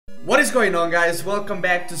What is going on, guys? Welcome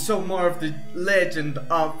back to some more of the Legend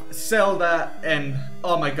of Zelda, and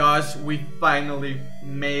oh my gosh, we finally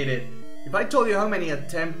made it. If I told you how many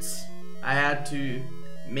attempts I had to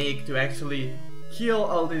make to actually kill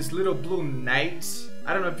all these little blue knights,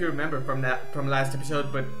 I don't know if you remember from last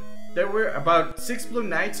episode, but there were about 6 blue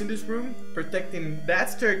knights in this room protecting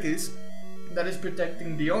that staircase that is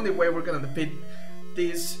protecting the only way we're gonna defeat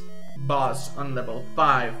this boss on level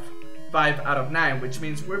 5 out of 9, which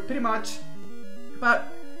means we're pretty much about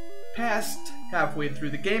past halfway through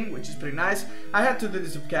the game, which is pretty nice. I had to do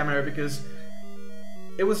this off camera because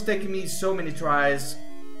it was taking me so many tries.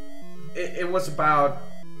 It was about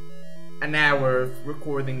an hour of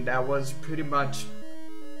recording that was pretty much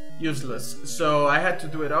useless, so I had to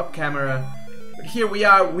do it off camera. But here we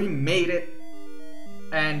are, we made it,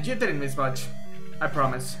 and you didn't miss much, I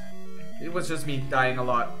promise. It was just me dying a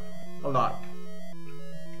lot.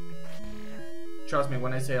 Trust me,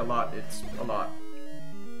 when I say a lot, it's a lot.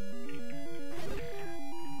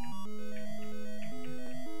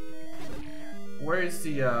 Where is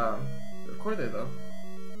the recorder though?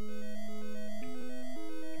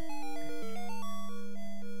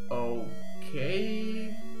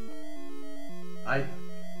 Okay. I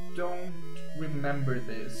don't remember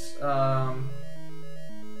this.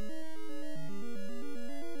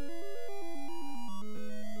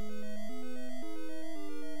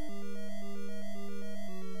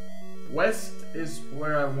 West is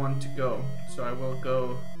where I want to go, so I will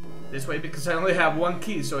go this way because I only have one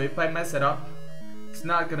key, so if I mess it up, it's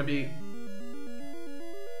not gonna be...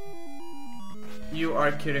 You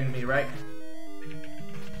are kidding me, right?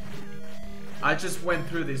 I just went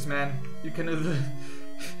through this, man. You can do this.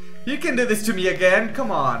 You can do this to me again,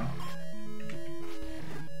 come on.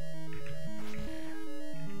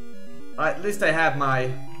 At least I have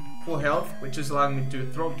my full health, which is allowing me to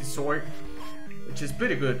throw the sword, which is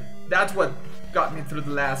pretty good. That's what got me through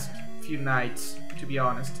the last few nights, to be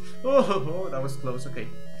honest. Oh, that was close. Okay.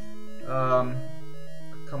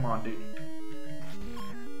 Come on, dude.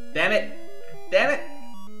 Damn it! Damn it!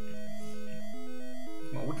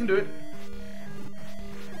 Come on, we can do it.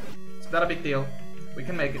 It's not a big deal. We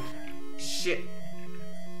can make it. Shit.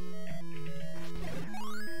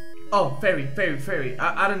 Oh, fairy.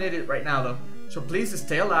 I don't need it right now, though. So please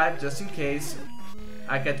stay alive, just in case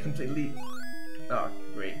I get completely... Oh,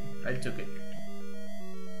 great. I took it.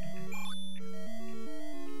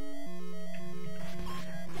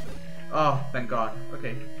 Oh, thank God.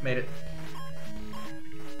 Okay, made it.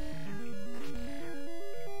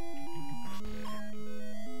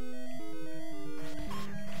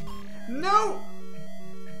 No!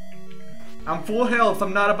 I'm full health.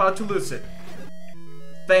 I'm not about to lose it.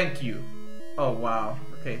 Thank you. Oh, wow.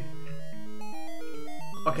 Okay.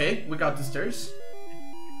 Okay, we got the stairs.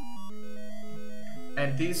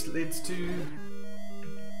 And this leads to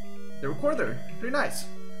the recorder. Pretty nice.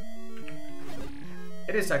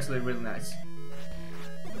 It is actually really nice.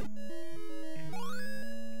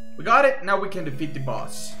 We got it. Now we can defeat the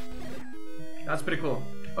boss. That's pretty cool.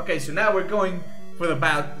 Okay, so now we're going for the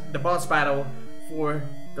boss battle for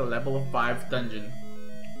the level 5 dungeon.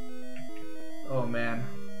 Oh man.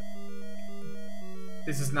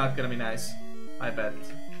 This is not gonna be nice, I bet.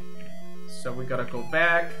 So we gotta go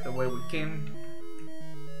back the way we came.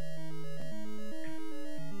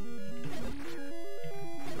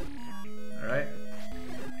 Alright.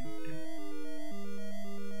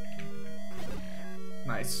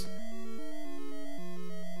 Nice.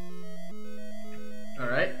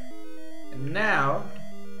 Alright. And now,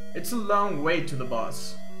 it's a long way to the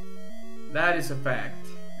boss. That is a fact.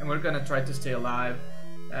 And we're gonna try to stay alive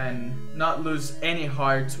and not lose any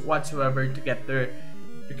hearts whatsoever to get there.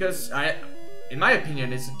 Because in my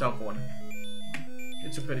opinion, it's a tough one.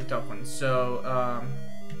 It's a pretty tough one. So,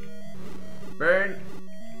 burn.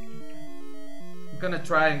 Gonna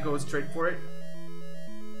try and go straight for it.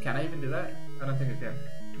 Can I even do that? I don't think I can.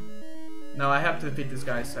 No, I have to defeat these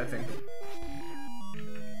guys, I think.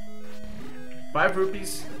 5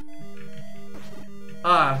 rupees.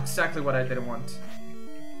 Ah, exactly what I didn't want.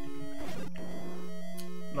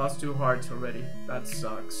 Lost 2 hearts already. That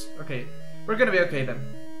sucks. Okay, we're gonna be okay then.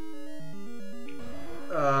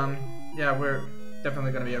 Yeah, we're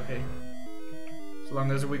definitely gonna be okay. As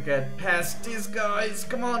long as we get past these guys.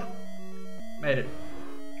 Come on. Made it.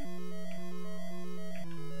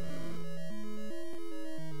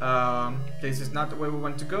 This is not the way we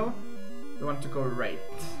want to go. We want to go right.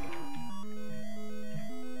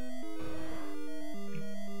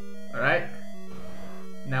 Alright.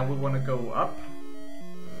 Now we want to go up.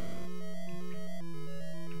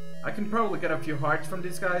 I can probably get a few hearts from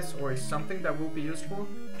these guys or something that will be useful.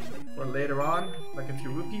 for later on, like a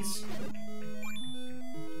few rupees.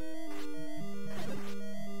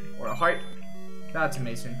 Or a heart. That's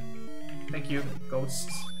amazing. Thank you,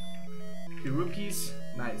 ghosts. A few rupees.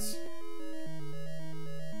 Nice.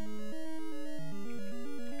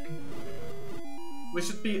 We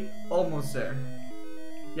should be almost there.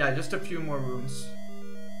 Yeah, just a few more rooms.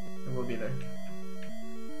 And we'll be there.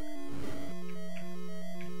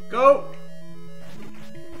 Go!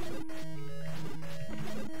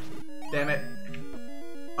 Damn it.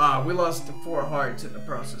 Ah, we lost 4 hearts in the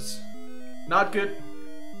process. Not good.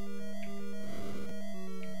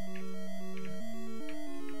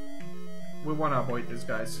 We want to avoid these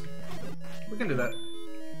guys. We can do that.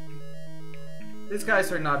 These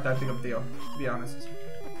guys are not that big of a deal, to be honest.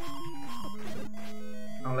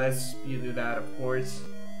 Unless you do that, of course.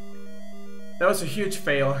 That was a huge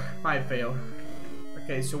fail. My fail.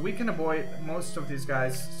 Okay, so we can avoid most of these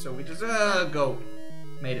guys. So we just go.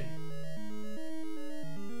 Made it.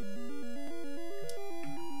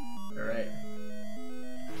 Alright.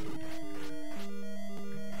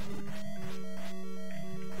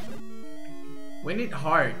 We need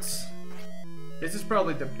hearts. This is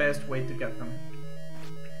probably the best way to get them.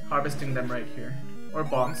 Harvesting them right here. Or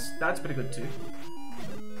bombs. That's pretty good too.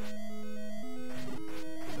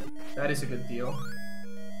 That is a good deal.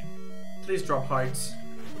 Please drop hearts.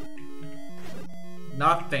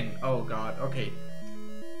 Nothing. Oh god. Okay.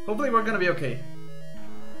 Hopefully we're gonna be okay.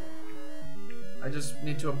 I just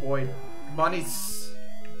need to avoid bunnies.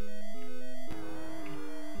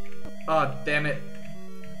 Oh, damn it.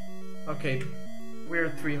 Okay. We're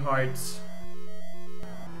 3 hearts.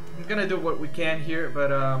 I'm gonna do what we can here,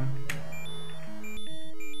 but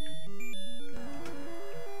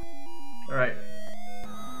alright.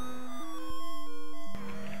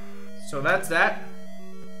 So that's that.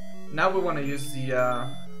 Now we want to use the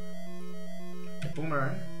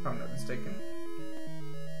boomerang, if I'm not mistaken.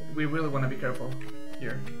 We really want to be careful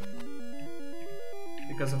here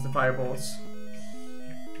because of the fireballs.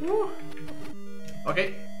 Woo.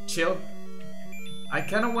 Okay, chill. I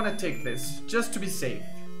kind of want to take this just to be safe.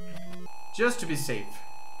 Just to be safe.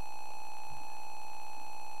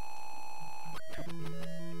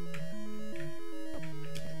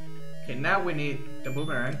 Okay, now we need the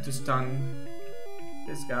boomerang to stun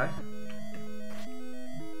this guy.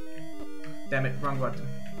 Damn it, wrong button.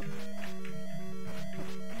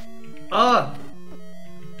 Ah!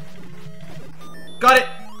 Got it!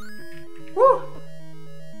 Woo!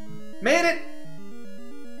 Made it!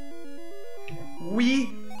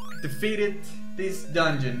 We defeated this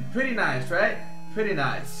dungeon. Pretty nice, right? Pretty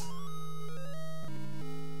nice.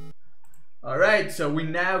 Alright, so we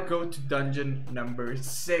now go to dungeon number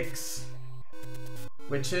 6.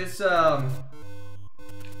 Which is,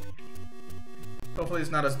 hopefully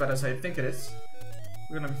it's not as bad as I think it is.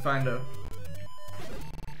 We're gonna find out.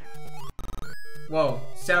 Whoa,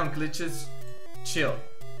 sound glitches. Chill.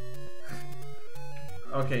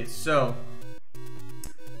 Okay, so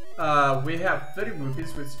we have 30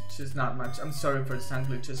 rupees, which is not much. I'm sorry for the sound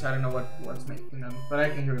glitches. I don't know what's making them, but I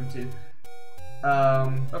can hear them too.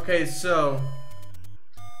 Okay, so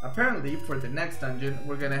apparently for the next dungeon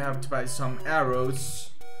we're gonna have to buy some arrows,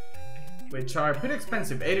 which are pretty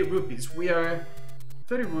expensive. 80 rupees. We are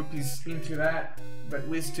 30 rupees into that, but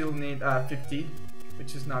we still need 50,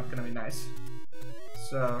 which is not gonna be nice.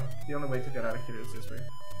 So the only way to get out of here is this way.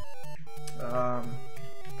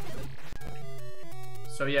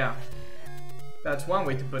 So yeah, that's one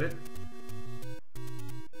way to put it.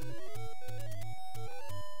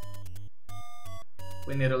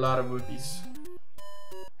 We need a lot of rupees.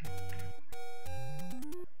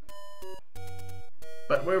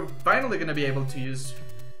 But we're finally gonna be able to use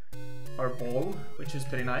our ball, which is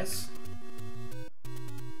pretty nice.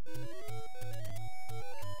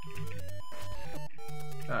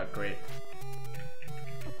 Ah, great.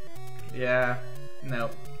 Yeah, no.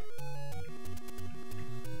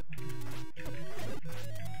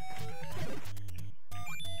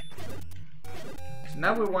 So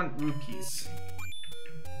now we want rupees.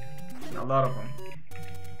 A lot of them.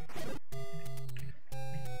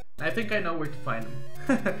 I think I know where to find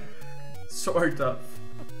them. Sort of.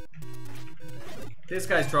 These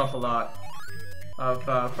guys drop a lot of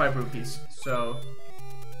 5 rupees, so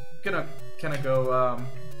gonna go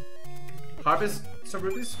harvest some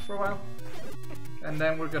rupees for a while, and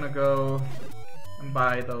then we're gonna go and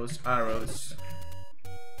buy those arrows.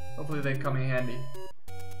 Hopefully they come in handy.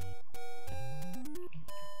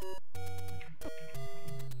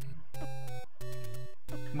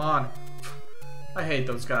 Come on. I hate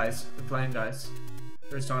those guys, the flying guys.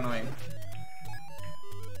 They're so annoying.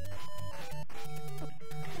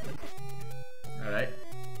 Alright.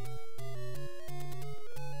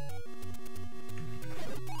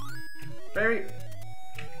 fairy.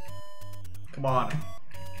 Come on.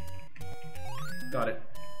 Got it.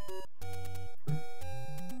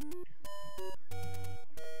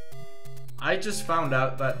 I just found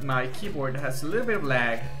out that my keyboard has a little bit of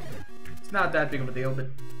lag. It's not that big of a deal, but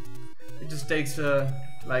it just takes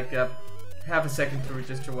like half a second to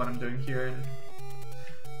register what I'm doing here and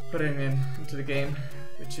putting it into the game,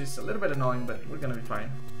 which is a little bit annoying, but we're gonna be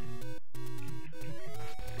fine.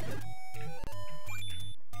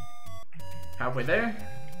 Halfway there.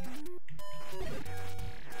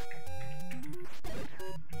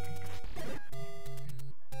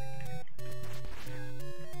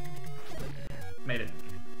 Made it.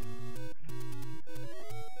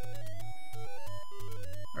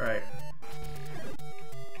 Alright.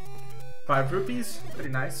 5 rupees, pretty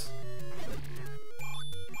nice.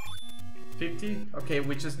 50, okay,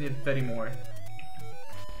 we just need 30 more.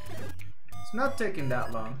 It's not taking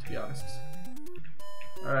that long, to be honest.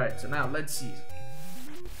 Alright, so now let's see.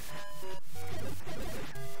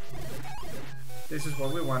 This is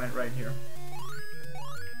what we wanted right here.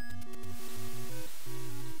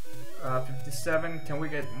 57, can we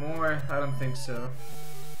get more? I don't think so.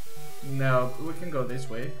 No, we can go this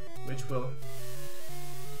way, which will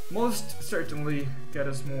most certainly get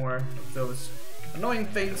us more of those annoying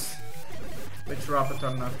things, which drop a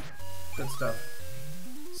ton of good stuff.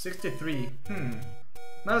 63,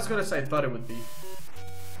 not as good as I thought it would be.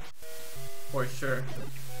 For sure.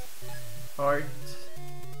 Heart.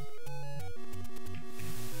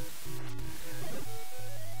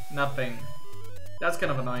 Nothing. That's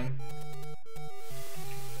kind of annoying.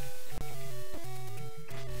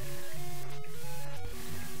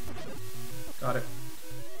 Got it.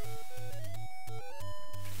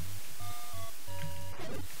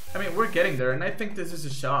 I mean, we're getting there, and I think this is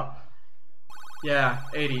a shop. Yeah,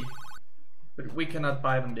 80. But we cannot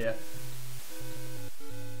buy them yet.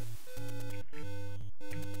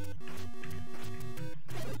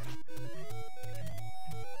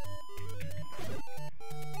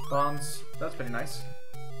 Bombs, that's pretty nice.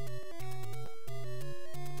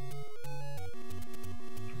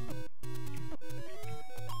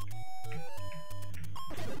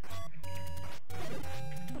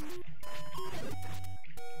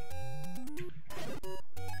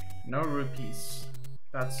 No rupees.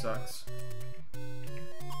 That sucks.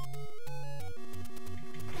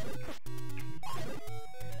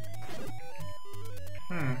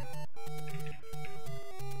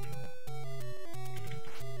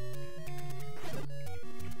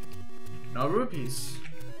 No rupees.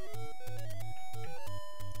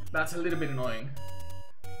 That's a little bit annoying.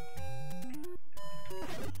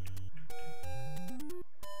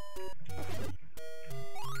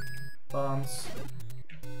 Bombs.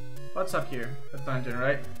 What's up here? A dungeon,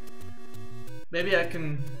 right? Maybe I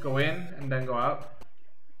can go in and then go out.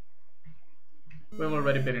 We've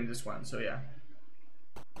already been in this one, so yeah.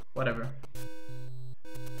 Whatever.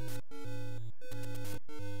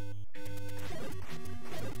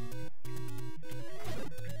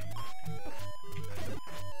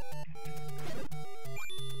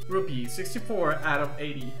 Rupee, 64 out of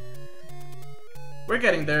 80. We're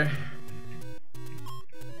getting there.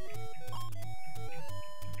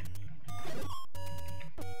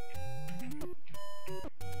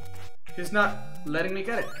 He's not letting me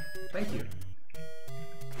get it. Thank you.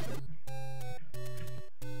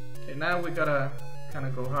 Okay, now we gotta kind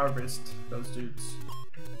of go harvest those dudes.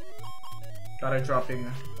 Gotta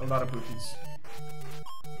dropping a lot of rupees.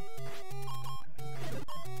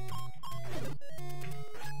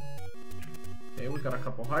 Okay, we got a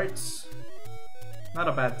couple hearts. Not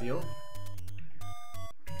a bad deal.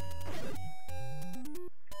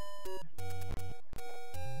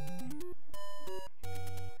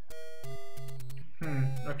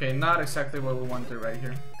 Okay, not exactly what we wanted right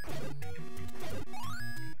here.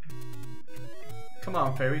 Come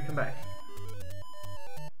on, fairy, come back.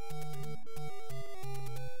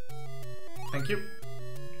 Thank you.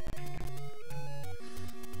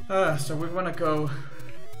 So we want to go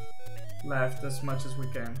left as much as we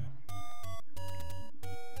can.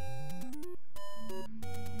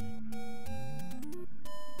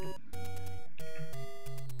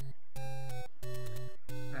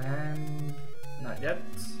 And not yet.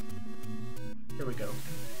 Here we go.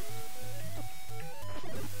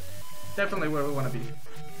 Definitely where we want to be.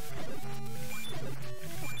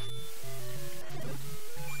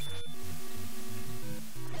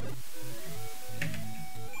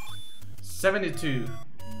 $72.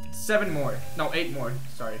 7 more. No, 8 more.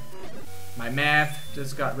 Sorry. My math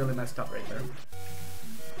just got really messed up right there.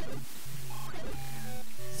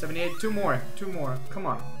 78. 2 more. 2 more. Come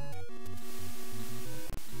on.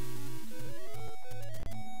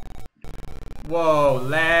 Whoa,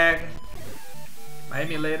 lag. My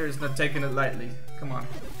emulator is not taking it lightly. Come on.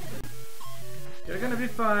 You're gonna be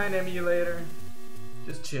fine, emulator.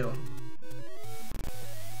 Just chill.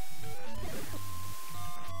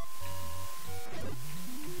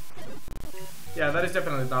 Yeah, that is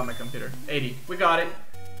definitely not my computer. 80. We got it.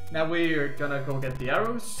 Now we're gonna go get the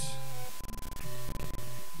arrows.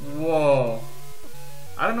 Whoa.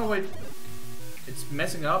 I don't know what... It's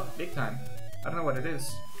messing up big time. I don't know what it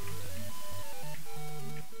is.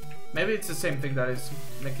 Maybe it's the same thing that is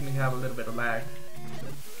making me have a little bit of lag.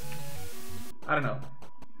 I don't know.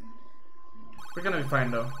 We're gonna be fine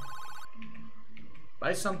though.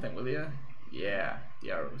 Buy something, will ya? Yeah,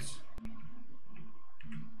 the arrows.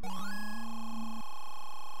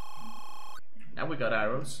 Now we got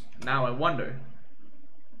arrows. Now I wonder.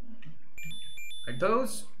 Are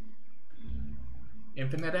those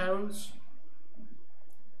infinite arrows?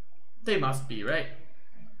 They must be, right?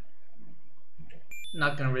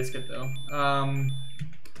 Not gonna risk it though.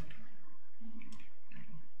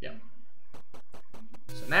 Yeah.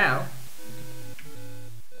 So now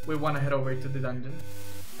we want to head over to the dungeon.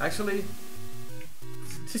 Actually,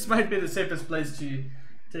 this might be the safest place to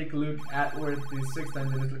take a look at where the 6th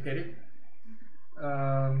dungeon is located.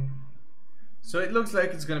 So it looks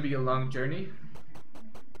like it's gonna be a long journey.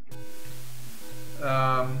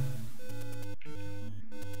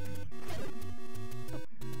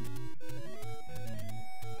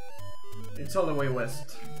 It's all the way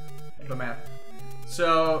west of the map.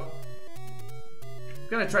 So I'm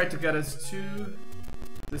gonna try to get us to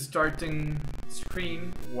the starting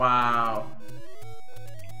screen. Wow.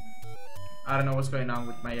 I don't know what's going on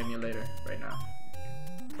with my emulator right now,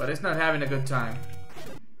 but it's not having a good time.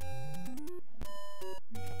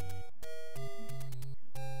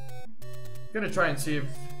 I'm gonna try and see if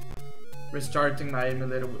restarting my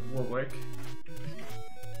emulator will work.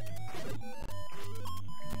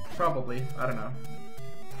 Probably, I don't know.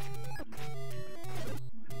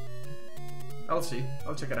 I'll see,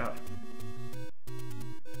 I'll check it out.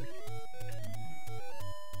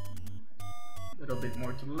 A little bit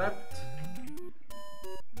more to the left.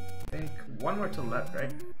 I think one more to the left,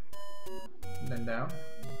 right? And then down.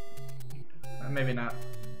 Maybe not.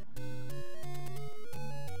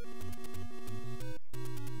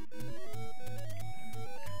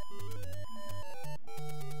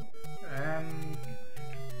 And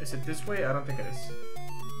is it this way? I don't think it is.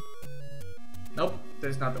 Nope,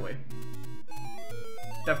 that's not the way.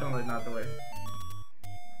 Definitely not the way.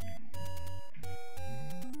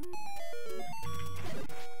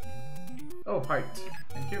 Oh, heart.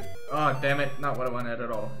 Thank you. Oh, damn it. Not what I wanted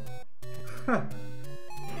at all.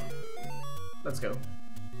 Let's go.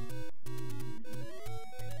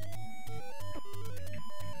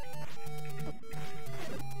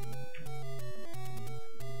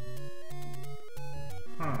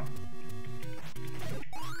 Huh.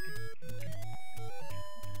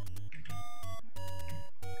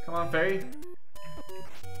 Come on, fairy.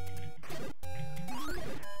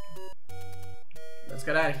 Let's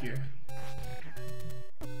get out of here.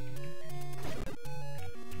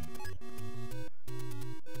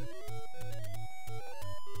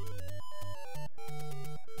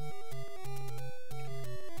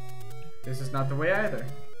 This is not the way either.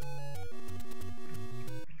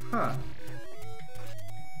 Huh.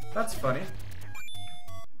 That's funny.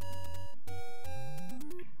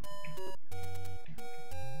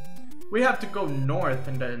 We have to go north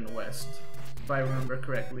and then west, if I remember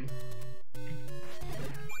correctly.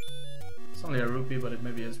 It's only a rupee, but it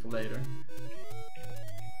maybe is for later.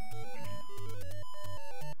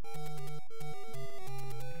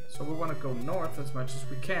 So we want to go north as much as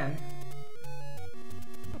we can.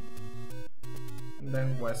 And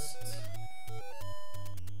then west.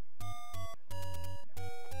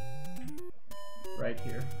 Right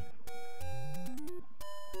here.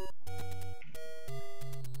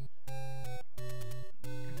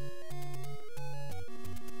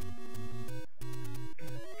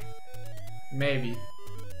 Maybe.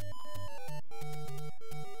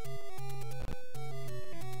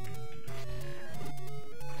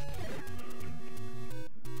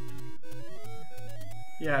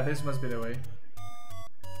 Yeah, this must be the way.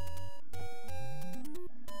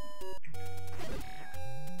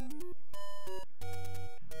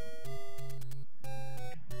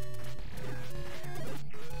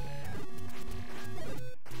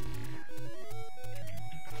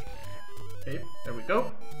 Okay, there we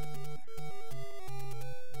go.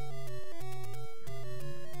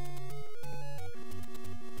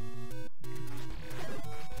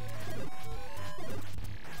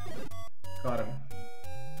 Got him.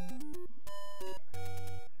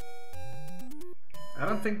 I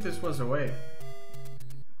don't think this was a way.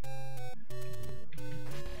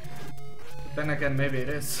 Then again, maybe it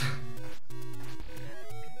is.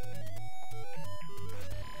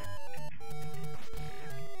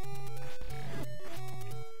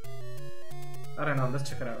 I don't know, let's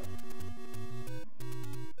check it out.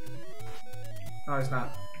 No, it's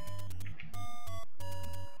not.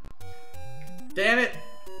 Damn it!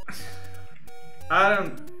 I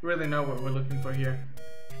don't really know what we're looking for here.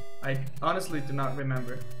 I honestly do not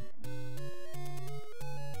remember.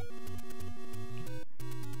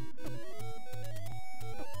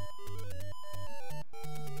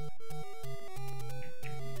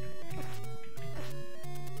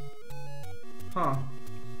 Huh.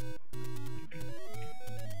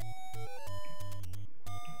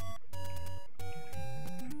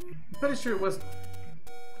 I'm pretty sure it was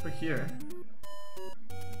over here.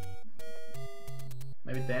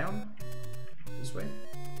 Maybe down? This way?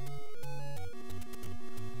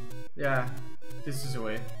 Yeah, this is the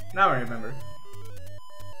way. Now I remember.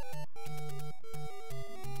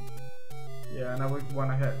 Yeah, now we want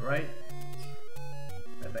to head right,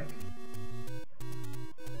 I think.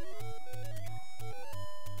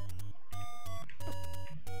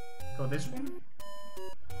 Go this one?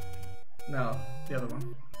 No, the other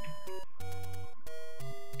one.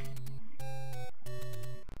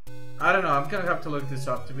 I don't know, I'm gonna have to look this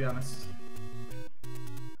up, to be honest.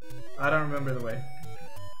 I don't remember the way.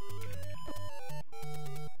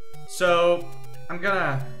 So, I'm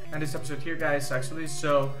gonna end this episode here, guys, actually.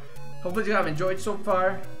 So, hopefully you have enjoyed so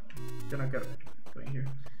far. Gonna go in here.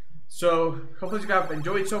 So, hopefully you have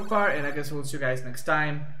enjoyed so far, and I guess we'll see you guys next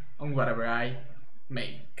time on whatever I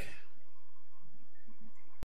make.